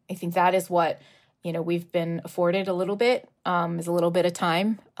think that is what we've been afforded a little bit, is a little bit of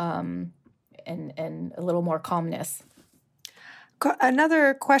time and a little more calmness.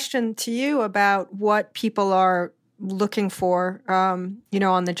 Another question to you about what people are looking for, on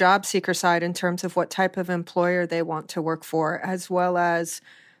the job seeker side in terms of what type of employer they want to work for, as well as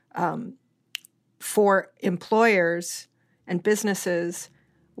for employers and businesses,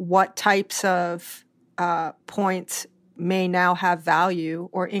 what types of points may now have value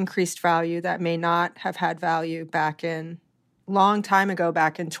or increased value that may not have had value back in long time ago,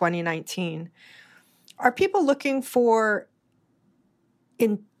 back in 2019. are people looking for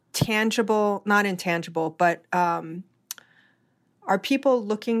not intangible, but are people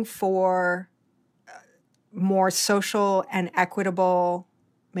looking for more social and equitable,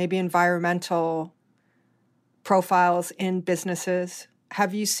 maybe environmental profiles in businesses?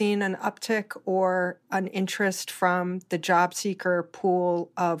 Have you seen an uptick or an interest from the job seeker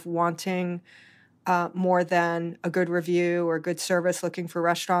pool of wanting more than a good review or good service, looking for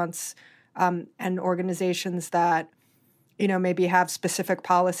restaurants and organizations that, maybe have specific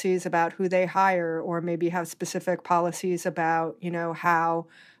policies about who they hire, or maybe have specific policies about, how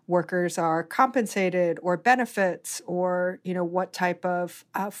workers are compensated or benefits, or, what type of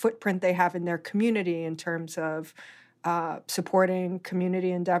footprint they have in their community in terms of supporting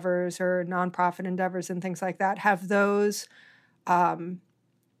community endeavors or nonprofit endeavors and things like that? Have those, I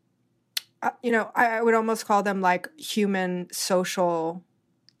would almost call them like human social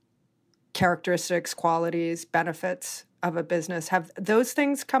characteristics, qualities, benefits of a business. Have those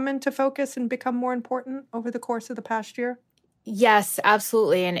things come into focus and become more important over the course of the past year? Yes,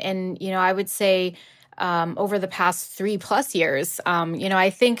 absolutely. And I would say over the past 3+ years, I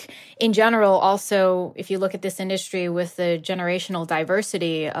think in general, also, if you look at this industry with the generational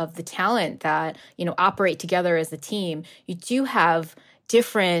diversity of the talent that, operate together as a team, you do have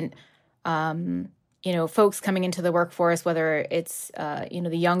different folks coming into the workforce, whether it's, the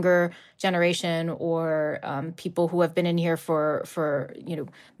younger generation or people who have been in here for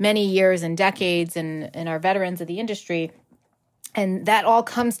many years and decades and are veterans of the industry. And that all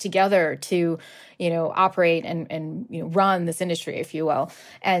comes together to, operate and run this industry, if you will.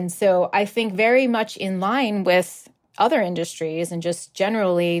 And so I think very much in line with other industries and just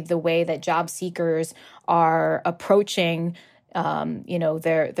generally the way that job seekers are approaching,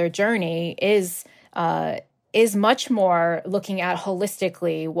 their journey is much more looking at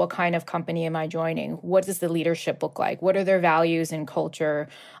holistically, what kind of company am I joining? What does the leadership look like? What are their values and culture?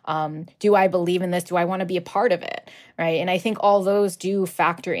 Do I believe in this? Do I want to be a part of it? Right. And I think all those do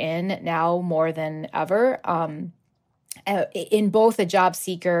factor in now more than ever in both a job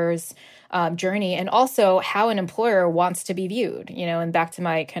seeker's journey and also how an employer wants to be viewed. And back to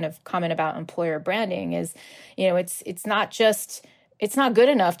my kind of comment about employer branding is, it's not good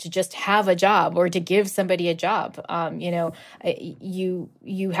enough to just have a job or to give somebody a job.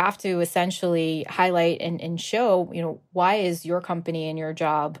 You have to essentially highlight and show, why is your company and your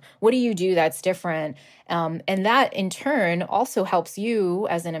job? What do you do that's different? And that in turn also helps you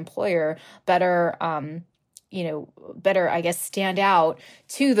as an employer better, I guess, stand out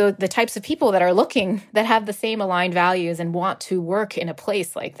to the types of people that are looking, that have the same aligned values and want to work in a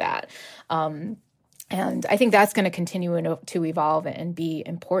place like that. And I think that's going to continue to evolve and be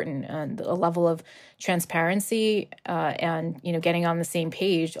important. And a level of transparency and, getting on the same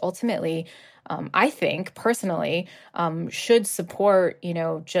page ultimately, I think personally, should support,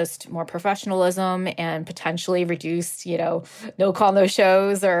 just more professionalism and potentially reduce, no call, no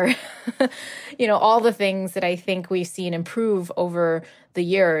shows or, all the things that I think we've seen improve over the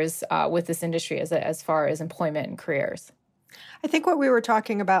years with this industry as far as employment and careers. I think what we were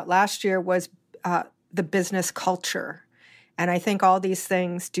talking about last year was the business culture. And I think all these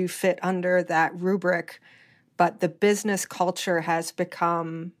things do fit under that rubric. But the business culture has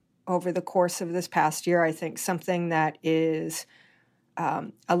become, over the course of this past year, I think something that is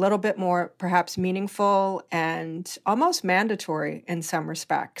a little bit more perhaps meaningful and almost mandatory in some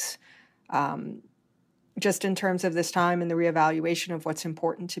respects. Just in terms of this time and the reevaluation of what's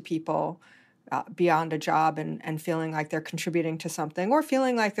important to people beyond a job and feeling like they're contributing to something, or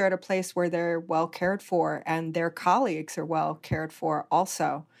feeling like they're at a place where they're well cared for and their colleagues are well cared for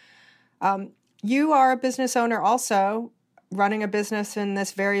also. You are a business owner also, running a business in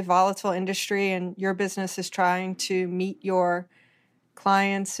this very volatile industry, and your business is trying to meet your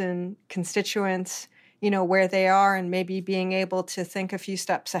clients and constituents, where they are, and maybe being able to think a few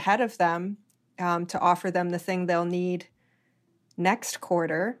steps ahead of them to offer them the thing they'll need next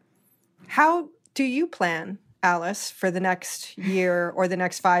quarter. How do you plan, Alice, for the next year or the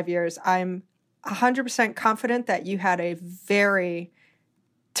next 5 years? I'm 100% confident that you had a very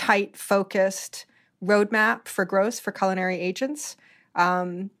tight, focused roadmap for growth for culinary agents.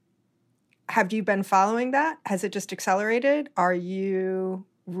 Have you been following that? Has it just accelerated? Are you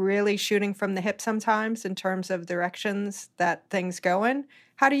really shooting from the hip sometimes in terms of directions that things go in?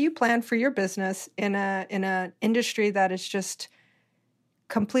 How do you plan for your business in an industry that is just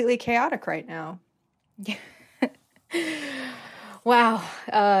completely chaotic right now? Wow,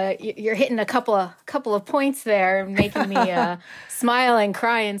 you're hitting a couple of points there, making me smile and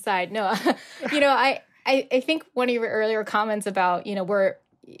cry inside. No, I think one of your earlier comments about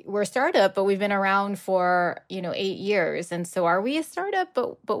we're a startup, but we've been around for, 8 years. And so are we a startup?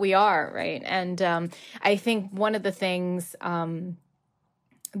 But we are, right? And I think one of the things,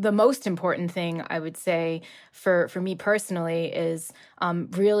 the most important thing I would say for me personally is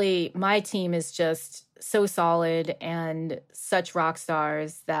really my team is just so solid and such rock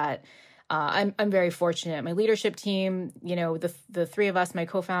stars that I'm very fortunate. My leadership team, the three of us, my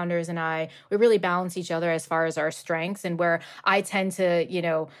co-founders and I, we really balance each other as far as our strengths, and where I tend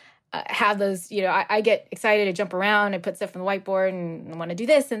to, have those, I get excited to jump around and put stuff on the whiteboard and want to do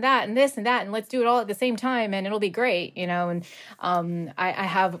this and that and this and that, and let's do it all at the same time and it'll be great, and I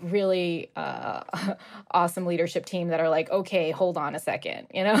have really awesome leadership team that are like, okay, hold on a second,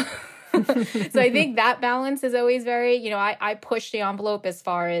 So I think that balance is always very, I push the envelope as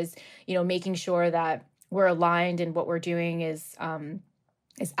far as, making sure that we're aligned and what we're doing is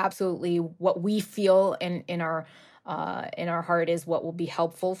absolutely what we feel in our heart is what will be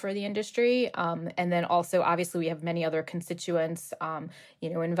helpful for the industry. And then also, obviously, we have many other constituents,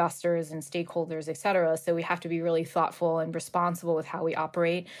 investors and stakeholders, et cetera. So we have to be really thoughtful and responsible with how we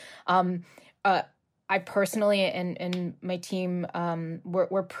operate. I personally and my team,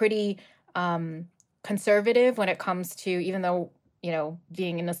 we're pretty conservative when it comes to, even though,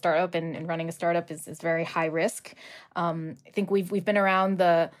 being in a startup and running a startup is very high risk. I think we've been around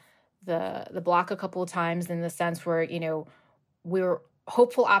the block a couple of times in the sense where, we're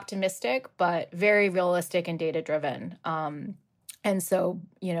hopeful, optimistic, but very realistic and data driven. And so,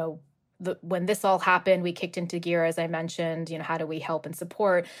 when this all happened, we kicked into gear, as I mentioned, how do we help and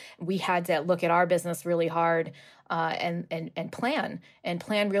support? We had to look at our business really hard and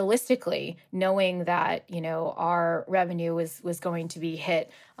plan realistically, knowing that, our revenue was going to be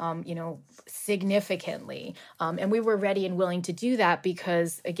hit, significantly. And we were ready and willing to do that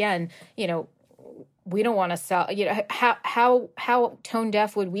because, again, we don't want to sell, how tone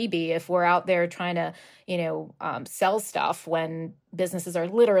deaf would we be if we're out there trying to, sell stuff when businesses are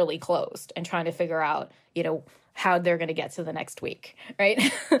literally closed and trying to figure out, how they're going to get to the next week.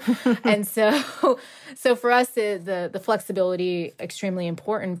 Right. And so for us, the flexibility, extremely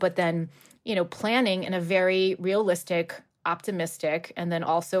important, but then, planning in a very realistic, optimistic, and then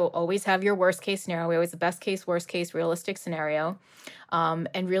also always have your worst case scenario. We always the best case, worst case, realistic scenario,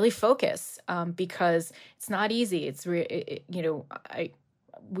 and really focus because it's not easy. It's we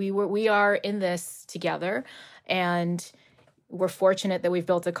are in this together, and we're fortunate that we've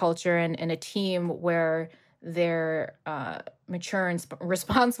built a culture and a team where they're mature and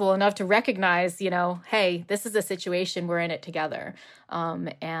responsible enough to recognize, hey, this is a situation, we're in it together.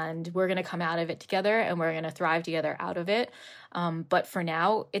 And we're going to come out of it together and we're going to thrive together out of it. But for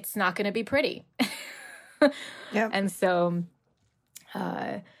now, it's not going to be pretty. Yeah. And so,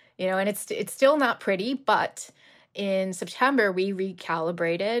 and it's still not pretty, but in September, we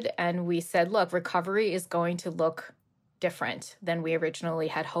recalibrated and we said, look, recovery is going to look different than we originally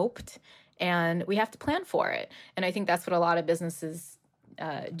had hoped. And we have to plan for it. And I think that's what a lot of businesses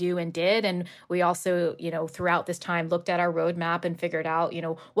do and did. And we also, throughout this time looked at our roadmap and figured out,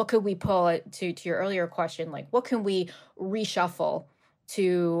 what could we pull it to your earlier question, like what can we reshuffle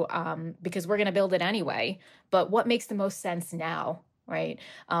to, because we're going to build it anyway, but what makes the most sense now, right?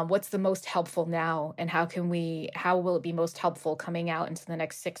 What's the most helpful now? And how will it be most helpful coming out into the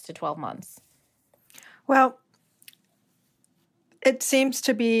next 6 to 12 months? Well, it seems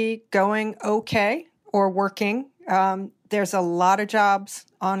to be going okay or working. There's a lot of jobs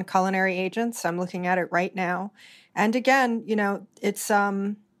on Culinary Agents. I'm looking at it right now. And again, it's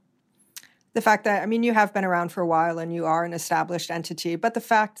the fact that, you have been around for a while and you are an established entity, but the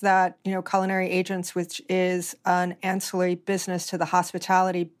fact that, Culinary Agents, which is an ancillary business to the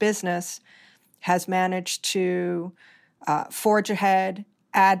hospitality business, has managed to forge ahead,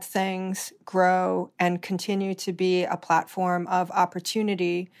 add things, grow, and continue to be a platform of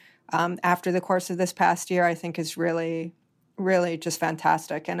opportunity after the course of this past year, I think is really, really just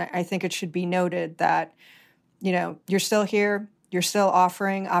fantastic. And I think it should be noted that, you're still here, you're still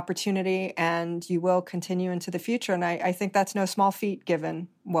offering opportunity, and you will continue into the future. And I think that's no small feat given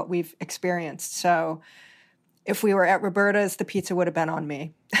what we've experienced. So if we were at Roberta's, the pizza would have been on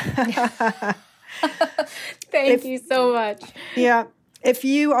me. Thank you so much. Yeah. If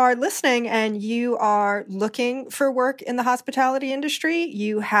you are listening and you are looking for work in the hospitality industry,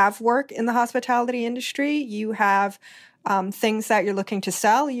 you have work in the hospitality industry, you have things that you're looking to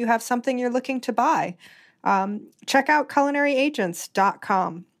sell, you have something you're looking to buy, check out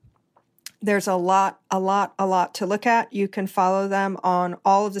culinaryagents.com. There's a lot to look at. You can follow them on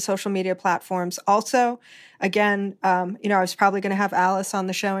all of the social media platforms. Also, again, I was probably going to have Alice on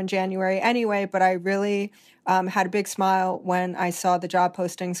the show in January anyway, but I really had a big smile when I saw the job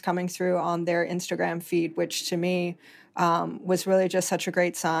postings coming through on their Instagram feed, which to me was really just such a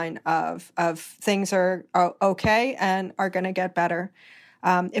great sign of things are okay and are going to get better.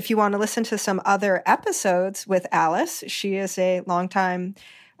 If you want to listen to some other episodes with Alice, she is a longtime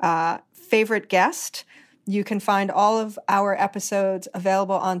favorite guest. You can find all of our episodes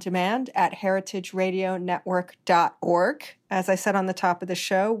available on demand at heritageradionetwork.org. As I said on the top of the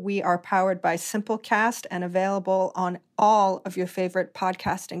show, we are powered by Simplecast and available on all of your favorite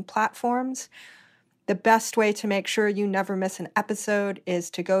podcasting platforms. The best way to make sure you never miss an episode is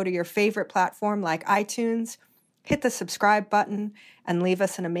to go to your favorite platform like iTunes, hit the subscribe button, and leave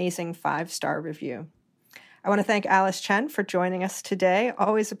us an amazing 5-star review. I want to thank Alice Chen for joining us today.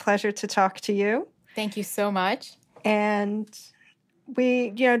 Always a pleasure to talk to you. Thank you so much. And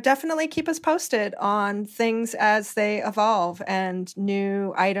we, definitely keep us posted on things as they evolve and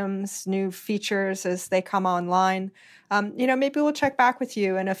new items, new features as they come online. Maybe we'll check back with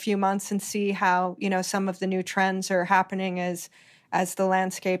you in a few months and see how, some of the new trends are happening as the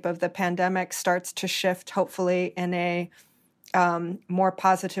landscape of the pandemic starts to shift, hopefully in a more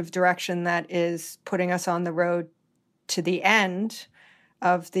positive direction that is putting us on the road to the end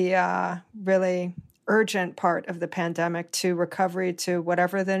of the really urgent part of the pandemic to recovery to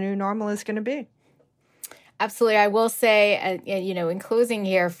whatever the new normal is going to be. Absolutely. I will say, in closing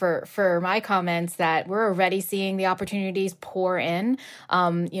here for my comments, that we're already seeing the opportunities pour in.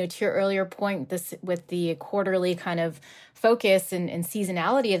 To your earlier point, this with the quarterly kind of focus and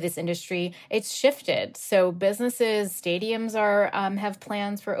seasonality of this industry, it's shifted. So businesses, stadiums have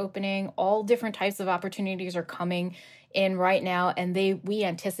plans for opening. All different types of opportunities are coming in right now, and we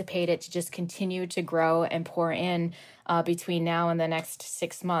anticipate it to just continue to grow and pour in between now and the next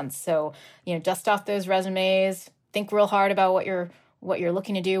 6 months. So, dust off those resumes, think real hard about what you're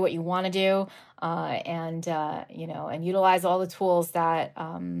looking to do, what you want to do, and utilize all the tools that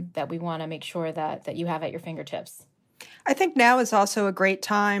we want to make sure that you have at your fingertips. I think now is also a great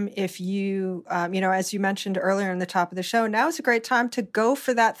time if you, as you mentioned earlier in the top of the show, now is a great time to go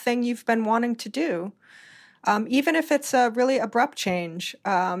for that thing you've been wanting to do. Even if it's a really abrupt change,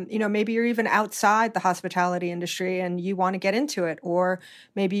 maybe you're even outside the hospitality industry and you want to get into it, or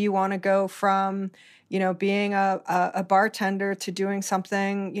maybe you want to go from, being a bartender to doing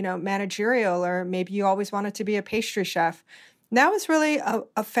something, managerial, or maybe you always wanted to be a pastry chef. Now is really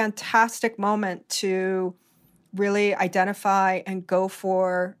a fantastic moment to really identify and go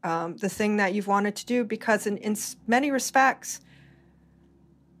for the thing that you've wanted to do, because in many respects,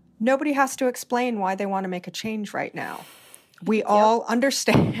 nobody has to explain why they want to make a change right now. We all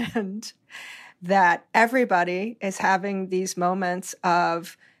understand that everybody is having these moments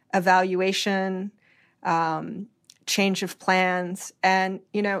of evaluation, change of plans. And,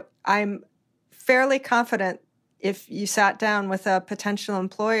 I'm fairly confident if you sat down with a potential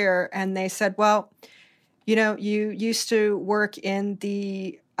employer and they said, well, you used to work in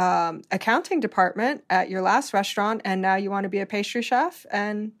the accounting department at your last restaurant and now you want to be a pastry chef.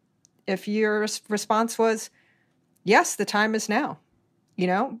 And if your response was, yes, the time is now.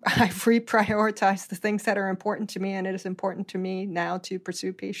 I've reprioritized the things that are important to me, and it is important to me now to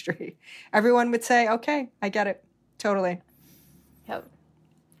pursue pastry. Everyone would say, okay, I get it. Totally. Yep.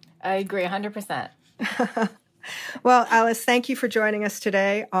 I agree 100%. Well, Alice, thank you for joining us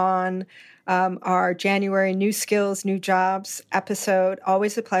today on our January New Skills, New Jobs episode.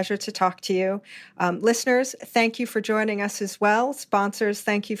 Always a pleasure to talk to you. Listeners, thank you for joining us as well. Sponsors,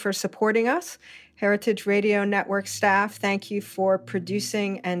 thank you for supporting us. Heritage Radio Network staff, thank you for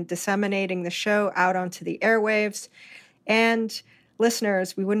producing and disseminating the show out onto the airwaves. And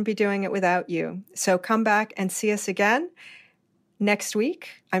listeners, we wouldn't be doing it without you. So come back and see us again next week.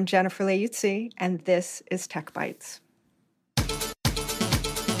 I'm Jennifer Leuzzi, and this is Tech Bites.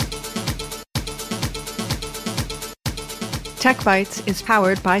 Tech Bites is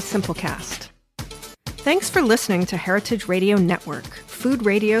powered by Simplecast. Thanks for listening to Heritage Radio Network, food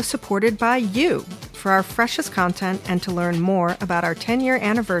radio supported by you. For our freshest content and to learn more about our 10-year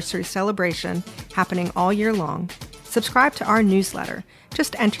anniversary celebration happening all year long, subscribe to our newsletter.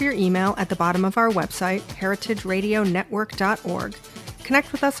 Just enter your email at the bottom of our website, heritageradionetwork.org.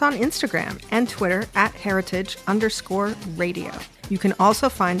 Connect with us on Instagram and Twitter at heritage_radio. You can also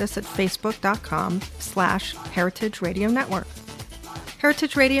find us at facebook.com/Heritage Radio Network.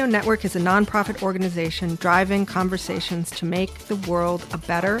 Heritage Radio Network is a nonprofit organization driving conversations to make the world a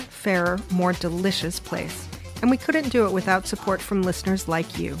better, fairer, more delicious place. And we couldn't do it without support from listeners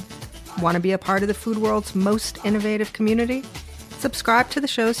like you. Want to be a part of the food world's most innovative community? Subscribe to the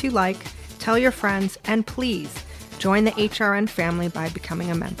shows you like, tell your friends, and please join the HRN family by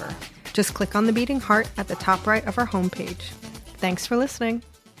becoming a member. Just click on the beating heart at the top right of our homepage. Thanks for listening.